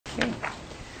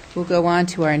We'll go on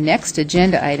to our next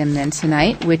agenda item then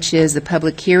tonight, which is the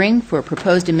public hearing for a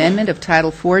proposed amendment of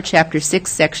Title IV, Chapter 6,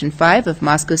 Section 5 of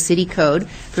Moscow City Code,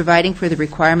 providing for the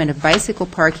requirement of bicycle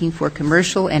parking for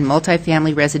commercial and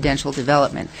multifamily residential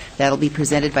development. That'll be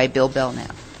presented by Bill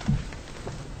Belknap.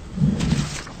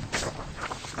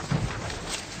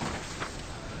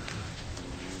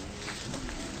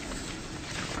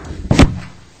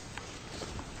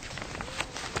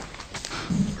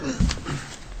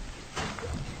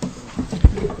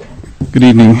 Good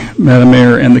evening, Madam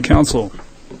Mayor and the Council.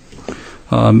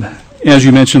 As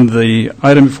you mentioned, the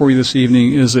item before you this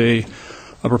evening is a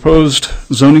proposed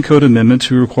zoning code amendment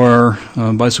to require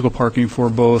bicycle parking for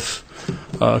both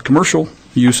commercial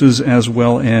uses as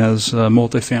well as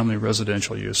multifamily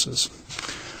residential uses.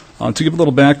 To give a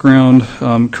little background,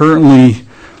 currently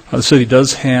the city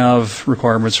does have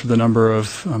requirements for the number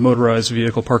of motorized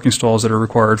vehicle parking stalls that are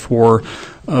required for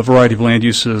a variety of land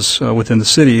uses within the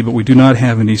city, but we do not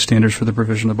have any standards for the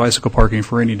provision of bicycle parking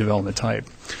for any development type.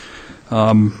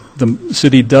 The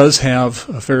city does have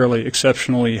a fairly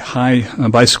exceptionally high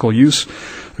bicycle use.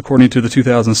 According to the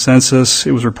 2000 census,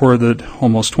 it was reported that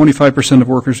almost 25% of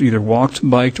workers either walked,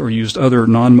 biked, or used other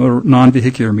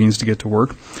non-vehicular means to get to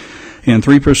work. And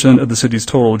 3% of the city's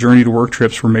total journey-to-work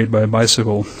trips were made by a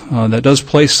bicycle. That does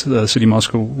place the city of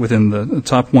Moscow within the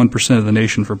top 1% of the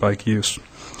nation for bike use.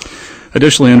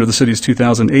 Additionally, under the city's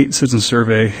 2008 citizen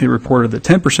survey, it reported that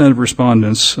 10% of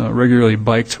respondents regularly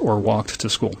biked or walked to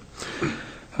school.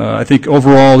 I think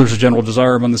overall there's a general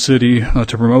desire among the city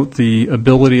to promote the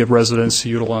ability of residents to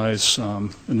utilize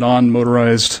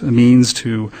non-motorized means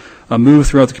to move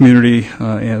throughout the community,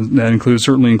 and that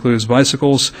certainly includes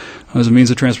bicycles as a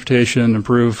means of transportation,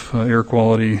 improve air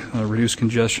quality, reduce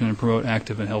congestion, and promote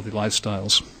active and healthy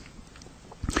lifestyles.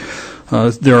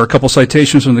 There are a couple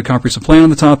citations from the comprehensive plan on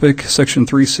the topic. Section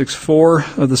 364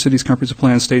 of the city's comprehensive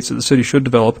plan states that the city should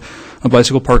develop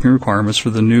bicycle parking requirements for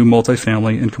the new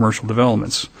multifamily and commercial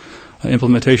developments.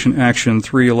 Implementation Action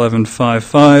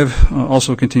 31155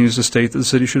 also continues to state that the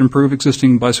city should improve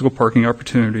existing bicycle parking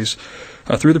opportunities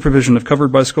through the provision of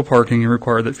covered bicycle parking and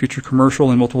require that future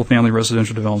commercial and multiple family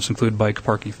residential developments include bike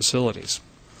parking facilities.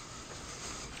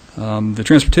 The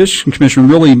Transportation Commission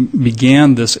really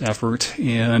began this effort,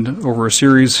 and over a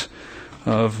series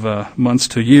of months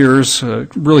to years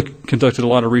really conducted a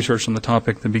lot of research on the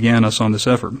topic that began us on this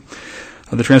effort.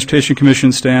 The Transportation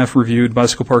Commission staff reviewed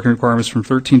bicycle parking requirements from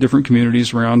 13 different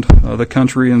communities around the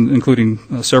country, and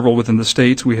including several within the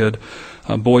state. We had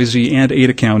Boise and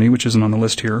Ada County, which isn't on the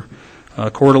list here,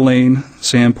 Coeur d'Alene,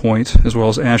 Sandpoint, as well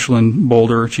as Ashland,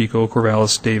 Boulder, Chico,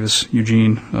 Corvallis, Davis,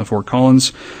 Eugene, Fort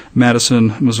Collins,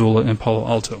 Madison, Missoula, and Palo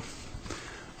Alto.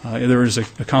 There is a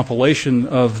compilation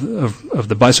of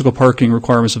the bicycle parking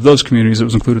requirements of those communities that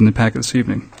was included in the packet this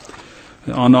evening.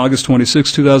 On August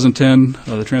 26, 2010,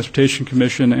 the Transportation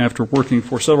Commission, after working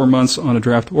for several months on a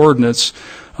draft ordinance,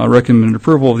 recommended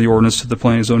approval of the ordinance to the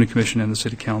Planning and Zoning Commission and the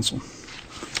City Council.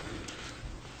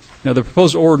 Now, the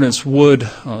proposed ordinance would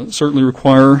certainly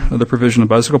require the provision of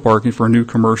bicycle parking for new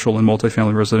commercial and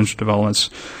multifamily residential developments,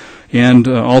 and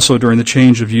also during the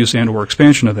change of use and or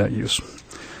expansion of that use.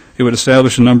 It would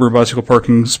establish a number of bicycle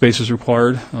parking spaces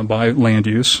required by land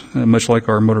use, much like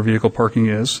our motor vehicle parking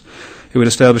is. It would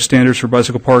establish standards for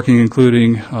bicycle parking,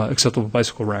 including acceptable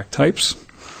bicycle rack types,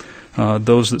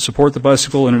 those that support the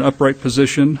bicycle in an upright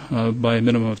position by a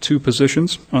minimum of 2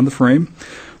 positions on the frame,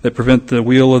 that prevent the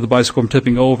wheel of the bicycle from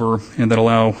tipping over, and that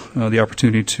allow the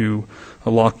opportunity to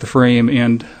lock the frame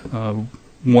and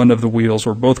one of the wheels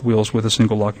or both wheels with a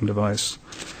single locking device.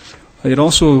 It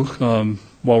also,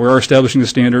 while we are establishing the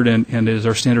standard and is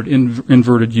our standard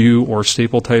inverted U or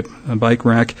staple type bike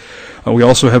rack, we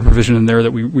also have provision in there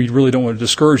that we really don't want to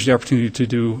discourage the opportunity to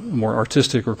do more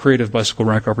artistic or creative bicycle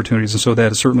rack opportunities, and so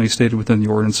that is certainly stated within the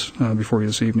ordinance before you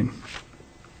this evening.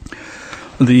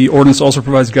 The ordinance also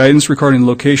provides guidance regarding the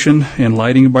location and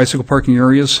lighting of bicycle parking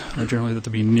areas, generally that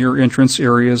there be near entrance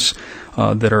areas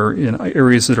that are in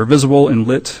areas that are visible and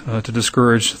lit to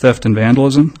discourage theft and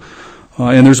vandalism.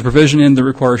 And there's a provision in that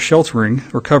requires sheltering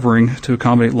or covering to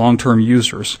accommodate long-term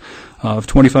users of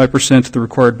 25% of the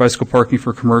required bicycle parking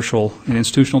for commercial and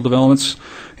institutional developments,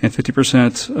 and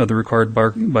 50% of the required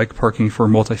bike parking for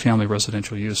multifamily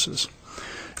residential uses.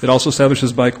 It also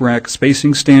establishes bike rack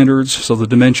spacing standards, so the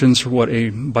dimensions for what a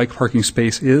bike parking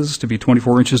space is to be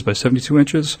 24 inches by 72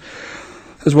 inches,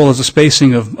 as well as the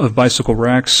spacing of bicycle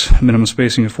racks, minimum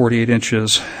spacing of 48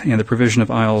 inches, and the provision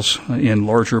of aisles in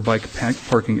larger bike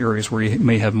parking areas where you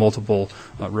may have multiple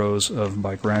rows of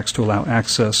bike racks to allow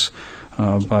access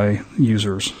by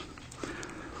users.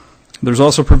 There's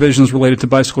also provisions related to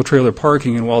bicycle trailer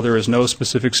parking, and while there is no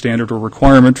specific standard or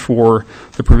requirement for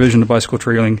the provision of bicycle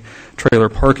trailer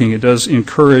parking, it does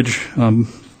encourage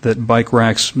that bike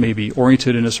racks may be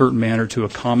oriented in a certain manner to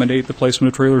accommodate the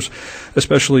placement of trailers,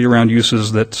 especially around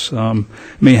uses that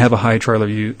may have a high trailer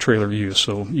use,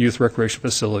 so youth recreation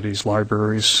facilities,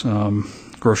 libraries,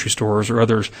 grocery stores, or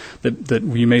others that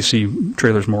you may see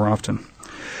trailers more often.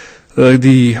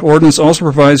 The ordinance also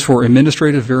provides for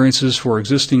administrative variances for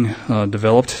existing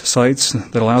developed sites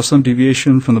that allow some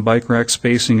deviation from the bike rack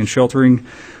spacing and sheltering,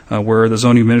 where the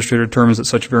zoning administrator determines that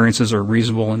such variances are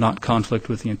reasonable and not conflict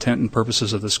with the intent and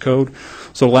purposes of this code.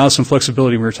 So it allows some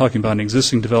flexibility when we're talking about an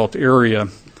existing developed area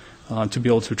to be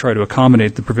able to try to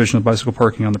accommodate the provision of bicycle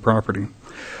parking on the property.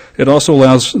 It also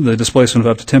allows the displacement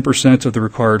of up to 10% of the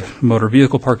required motor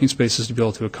vehicle parking spaces to be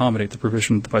able to accommodate the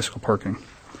provision of the bicycle parking.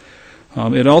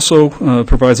 It also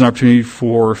provides an opportunity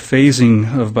for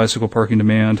phasing of bicycle parking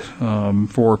demand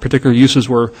for particular uses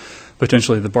where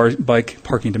potentially the bike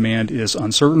parking demand is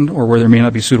uncertain or where there may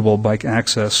not be suitable bike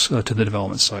access to the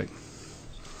development site.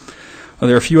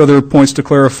 There are a few other points to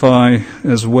clarify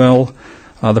as well.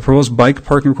 The proposed bike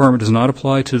parking requirement does not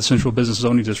apply to the Central Business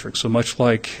Zoning District. So much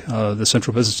like the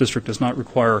Central Business District does not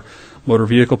require motor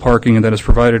vehicle parking and that is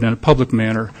provided in a public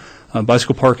manner,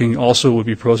 bicycle parking also would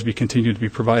be proposed to be continued to be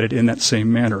provided in that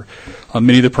same manner.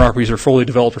 Many of the properties are fully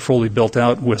developed or fully built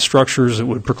out with structures that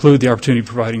would preclude the opportunity of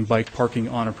providing bike parking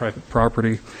on a private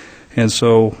property. And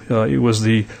so it was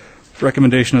the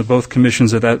recommendation of both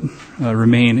commissions that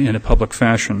remain in a public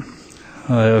fashion.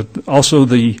 Also,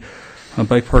 the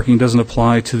bike parking doesn't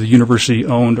apply to the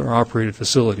university-owned or operated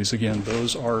facilities. Again,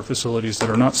 those are facilities that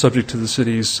are not subject to the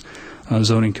city's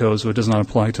zoning code, so it does not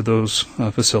apply to those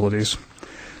facilities.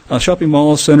 Shopping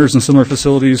malls, centers, and similar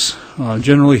facilities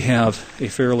generally have a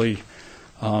fairly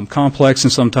complex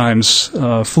and sometimes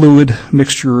fluid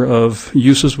mixture of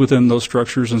uses within those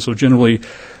structures, and so generally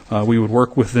we would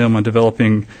work with them on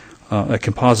developing a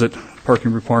composite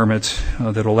parking requirement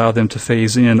that will allow them to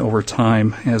phase in over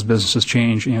time as businesses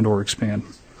change and or expand.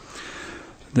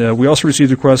 We also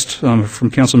received a request from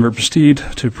Councilmember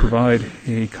Bastide to provide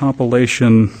a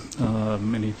compilation,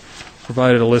 and he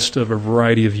provided a list of a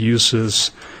variety of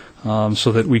uses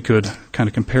so that we could kind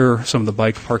of compare some of the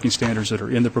bike parking standards that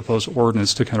are in the proposed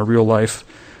ordinance to kind of real-life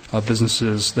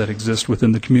businesses that exist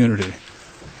within the community.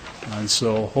 And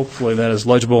so hopefully that is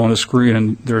legible on the screen,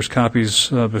 and there's copies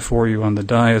before you on the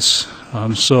dais.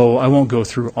 So I won't go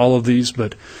through all of these,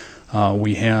 but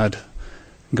we had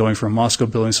going from Moscow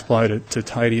Building Supply to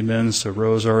Tidy Men's to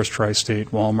Rosar's, Tri-State,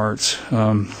 Walmart,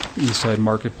 Eastside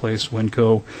Marketplace,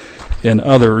 Winco, and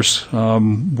others.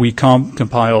 We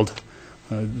compiled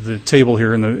the table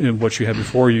here in what you have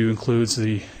before you includes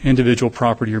the individual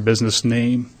property or business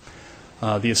name,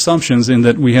 the assumptions in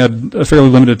that we had a fairly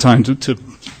limited time to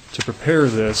prepare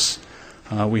this.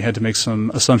 We had to make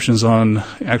some assumptions on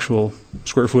actual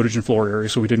square footage and floor area,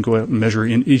 so we didn't go out and measure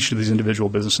in each of these individual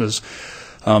businesses.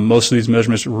 Most of these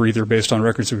measurements were either based on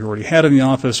records that we already had in the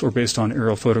office or based on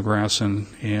aerial photographs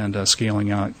and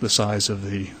scaling out the size of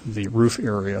the roof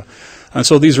area. And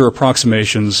so these are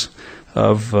approximations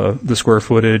of the square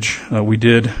footage.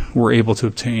 Were able to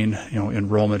obtain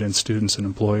enrollment in students and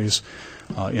employees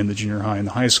in the junior high and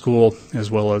the high school,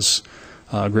 as well as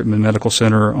Gritman Medical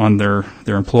Center on their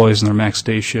employees and their max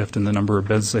day shift and the number of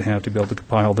beds they have to be able to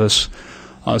compile this.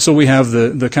 So we have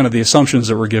the kind of the assumptions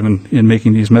that were given in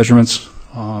making these measurements.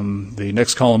 The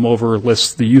next column over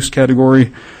lists the use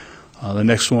category. The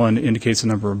next one indicates the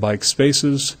number of bike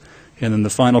spaces. And then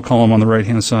the final column on the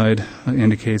right-hand side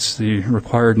indicates the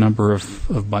required number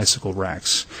of bicycle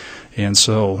racks. And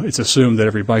so it's assumed that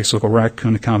every bicycle rack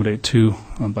can accommodate 2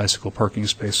 bicycle parking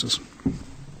spaces.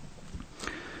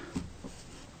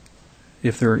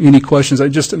 If there are any questions,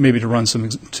 just maybe to run some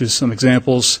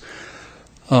examples.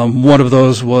 One of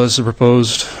those was a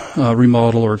proposed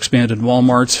remodel or expanded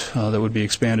Walmart that would be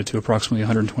expanded to approximately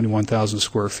 121,000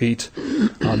 square feet.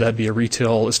 That'd be a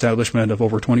retail establishment of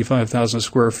over 25,000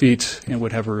 square feet and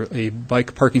would have a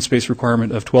bike parking space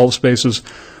requirement of 12 spaces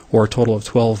or a total of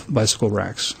 12 bicycle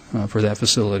racks for that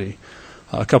facility.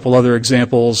 A couple other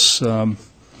examples,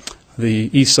 the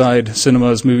Eastside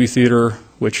Cinemas movie theater,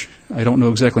 which I don't know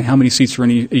exactly how many seats are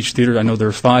in each theater. I know there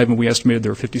are 5, and we estimated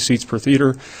there were 50 seats per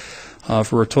theater.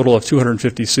 For a total of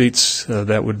 250 seats,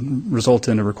 that would result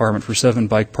in a requirement for 7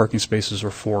 bike parking spaces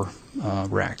or 4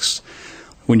 racks.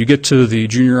 When you get to the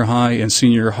junior high and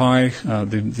senior high,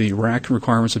 the rack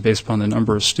requirements are based upon the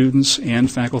number of students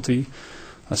and faculty,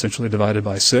 essentially divided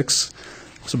by 6.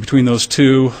 So between those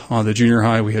two, on the junior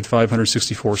high, we had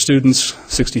 564 students,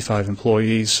 65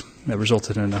 employees. That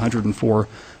resulted in 104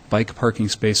 bike parking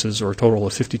spaces, or a total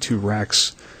of 52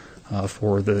 racks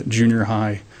for the junior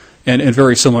high, and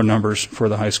very similar numbers for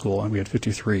the high school, and we had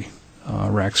 53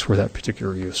 racks for that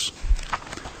particular use.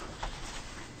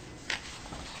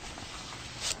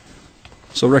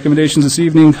 So recommendations this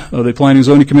evening, the Planning and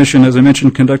Zoning Commission, as I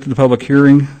mentioned, conducted a public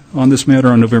hearing on this matter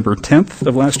on November 10th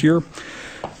of last year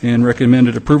and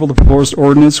recommended approval of the proposed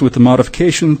ordinance with the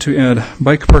modification to add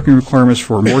bike parking requirements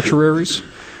for mortuaries.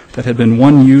 That had been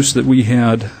one use that we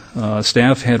had,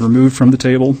 staff had removed from the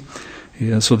table,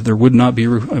 so that there would not be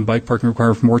a bike parking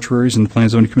requirement for mortuaries, and the Planning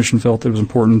and Zoning Commission felt that it was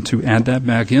important to add that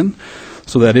back in.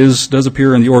 So that does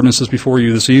appear in the ordinances before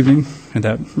you this evening, and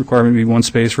that requirement would be one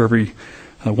space for every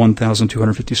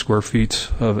 1,250 square feet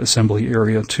of assembly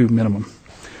area to minimum.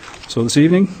 So this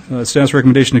evening, staff's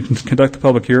recommendation to conduct the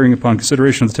public hearing upon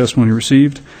consideration of the testimony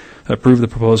received, approve the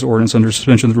proposed ordinance under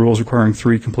suspension of the rules requiring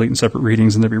 3 complete and separate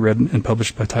readings, and they be read and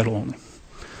published by title only.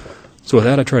 So with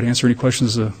that, I try to answer any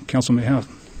questions the council may have.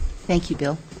 Thank you,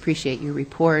 Bill. Appreciate your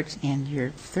report and your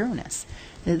thoroughness.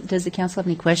 Does the council have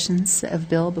any questions of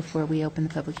Bill before we open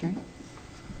the public hearing?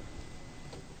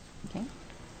 Okay.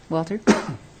 Walter?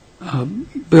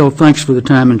 Bill, thanks for the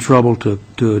time and trouble to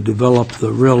develop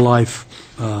the real-life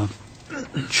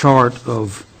chart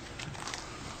of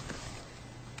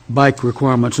bike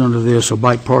requirements under this, or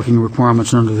bike parking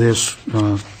requirements under this,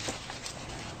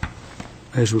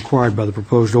 as required by the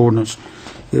proposed ordinance.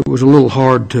 It was a little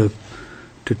hard to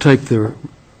take the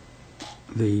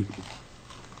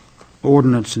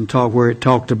ordinance and talk where it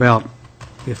talked about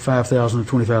if 5,000 to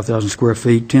 25,000 square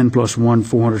feet, 10 plus 1,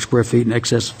 400 square feet in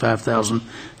excess of 5,000,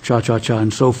 cha-cha-cha,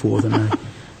 and so forth. And I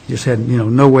just had,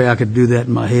 no way I could do that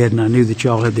in my head, and I knew that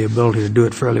y'all had the ability to do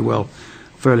it fairly well,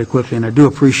 fairly quickly, and I do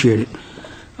appreciate it.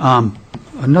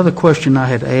 Another question I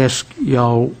had asked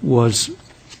y'all was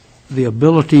the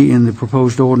ability in the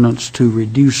proposed ordinance to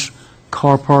reduce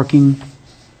car parking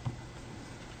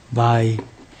by,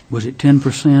 was it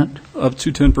 10%? Up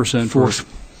to 10%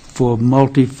 for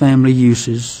multifamily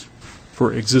uses.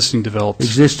 For existing developments.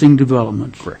 Existing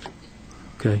developments. Correct.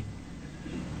 Okay.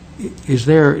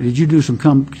 Did you do some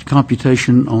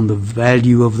computation on the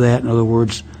value of that? In other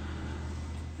words,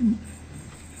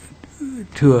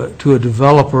 to a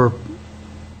developer,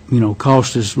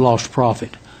 cost is lost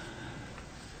profit.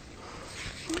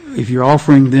 If you're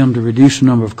offering them to reduce the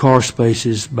number of car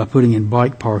spaces by putting in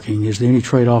bike parking, is there any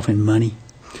trade-off in money?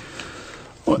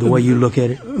 The way you look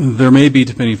at it? There may be,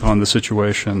 depending upon the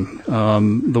situation.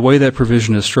 The way that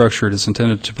provision is structured is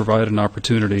intended to provide an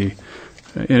opportunity,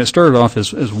 and it started off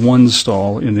as one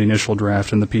stall in the initial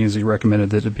draft, and the P&Z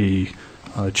recommended that it be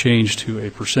changed to a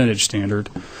percentage standard.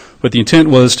 But the intent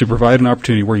was to provide an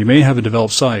opportunity where you may have a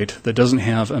developed site that doesn't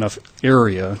have enough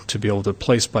area to be able to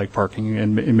place bike parking,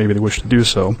 and maybe they wish to do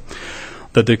so,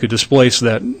 that they could displace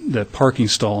that parking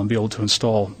stall and be able to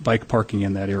install bike parking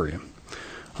in that area.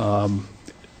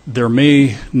 There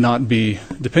may not be,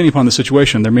 depending upon the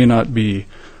situation, there may not be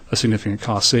a significant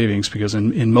cost savings, because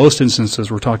in most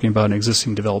instances we're talking about an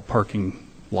existing developed parking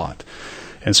lot.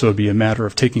 And so it would be a matter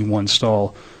of taking one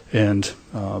stall and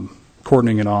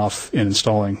cordoning it off and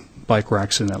installing bike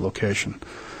racks in that location.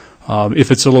 If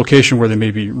it's a location where they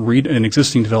may be an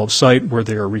existing developed site where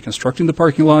they are reconstructing the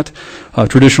parking lot,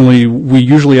 traditionally we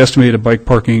usually estimate a bike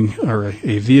parking or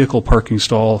a vehicle parking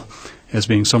stall as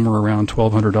being somewhere around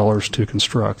 $1,200 to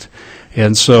construct.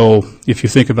 And so if you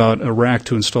think about a rack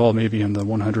to install, maybe in the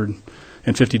 $150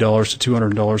 to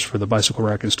 $200 for the bicycle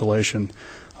rack installation,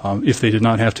 if they did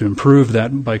not have to improve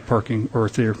that bike parking, or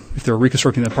if they're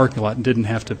reconstructing that parking lot and didn't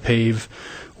have to pave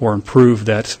or improve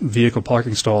that vehicle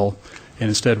parking stall, and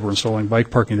instead we're installing bike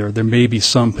parking there may be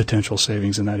some potential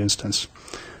savings in that instance.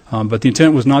 But the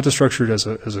intent was not to structure it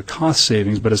as a cost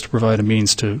savings, but as to provide a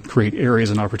means to create areas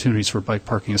and opportunities for bike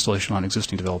parking installation on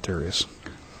existing developed areas.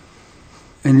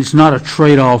 And it's not a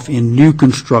trade-off in new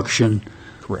construction.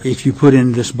 Correct. If you put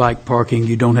in this bike parking,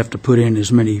 you don't have to put in as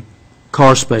many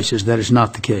car spaces. That is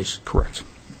not the case. Correct.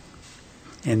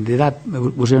 And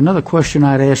was there another question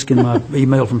I'd asked in my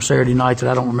email from Saturday night that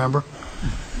I don't remember?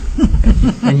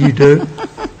 And you do?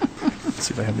 Let's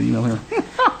see if I have the email here.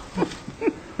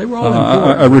 They were all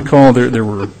important. I recall there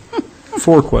were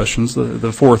 4 questions,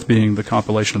 the fourth being the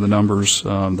compilation of the numbers,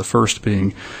 the first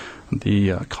being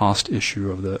the cost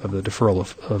issue of the deferral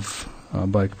of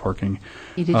bike parking.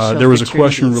 There was a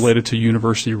question related to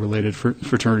university-related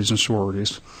fraternities and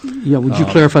sororities. Yeah, would you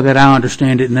clarify that? I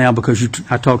understand it now because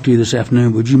I talked to you this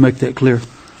afternoon. Would you make that clear?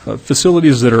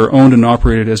 Facilities that are owned and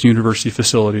operated as university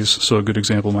facilities, so a good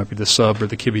example might be the Sub or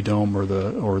the Kibbe Dome or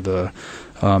the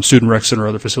student rec center or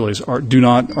other facilities are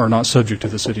not subject to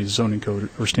the city's zoning code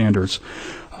or standards.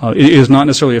 It is not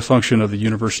necessarily a function of the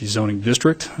university zoning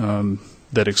district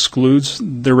that excludes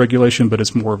their regulation, but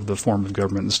it's more of the form of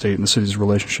government in the state and the city's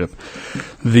relationship.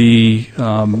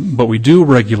 But we do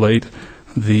regulate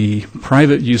the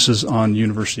private uses on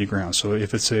university grounds. So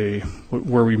if it's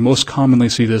where we most commonly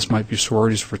see this might be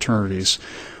sororities or fraternities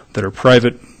that are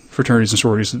private fraternities and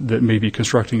sororities that may be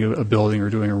constructing a building or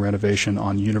doing a renovation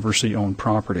on university-owned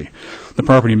property. The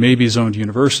property may be zoned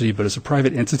university, but it's a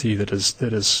private entity that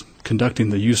is conducting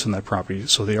the use on that property,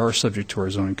 so they are subject to our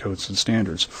zoning codes and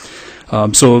standards.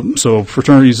 So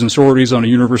fraternities and sororities on a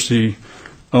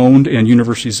university-owned and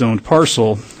university-zoned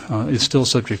parcel is still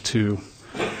subject to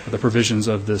the provisions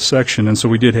of this section, and so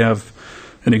we did have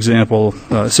an example.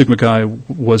 Sigma Chi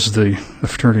was the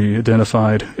fraternity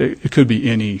identified. It could be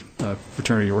any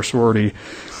fraternity or sorority,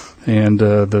 and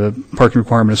the parking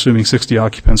requirement, assuming 60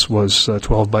 occupants, was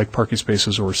 12 bike parking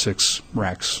spaces or 6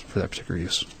 racks for that particular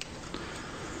use.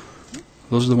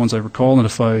 Those are the ones I recall, and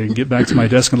if I get back to my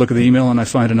desk and look at the email and I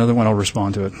find another one, I'll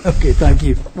respond to it. Okay, thank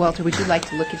you. Walter, would you like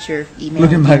to look at your email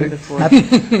Look at my- again before?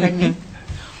 Pardon me?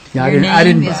 Yeah, Your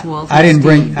name is Walter I didn't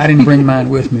bring mine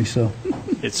with me, so.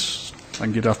 I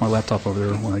can get it off my laptop over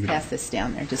there when I get. Pass this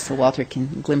down there, just so Walter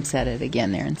can glimpse at it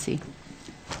again there and see.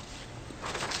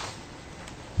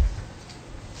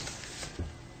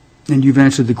 And you've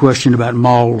answered the question about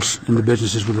malls and the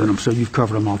businesses within them, so you've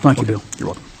covered them all. Thank you, Bill. You're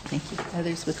welcome. Thank you.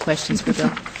 Others with questions for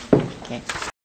Bill? Okay.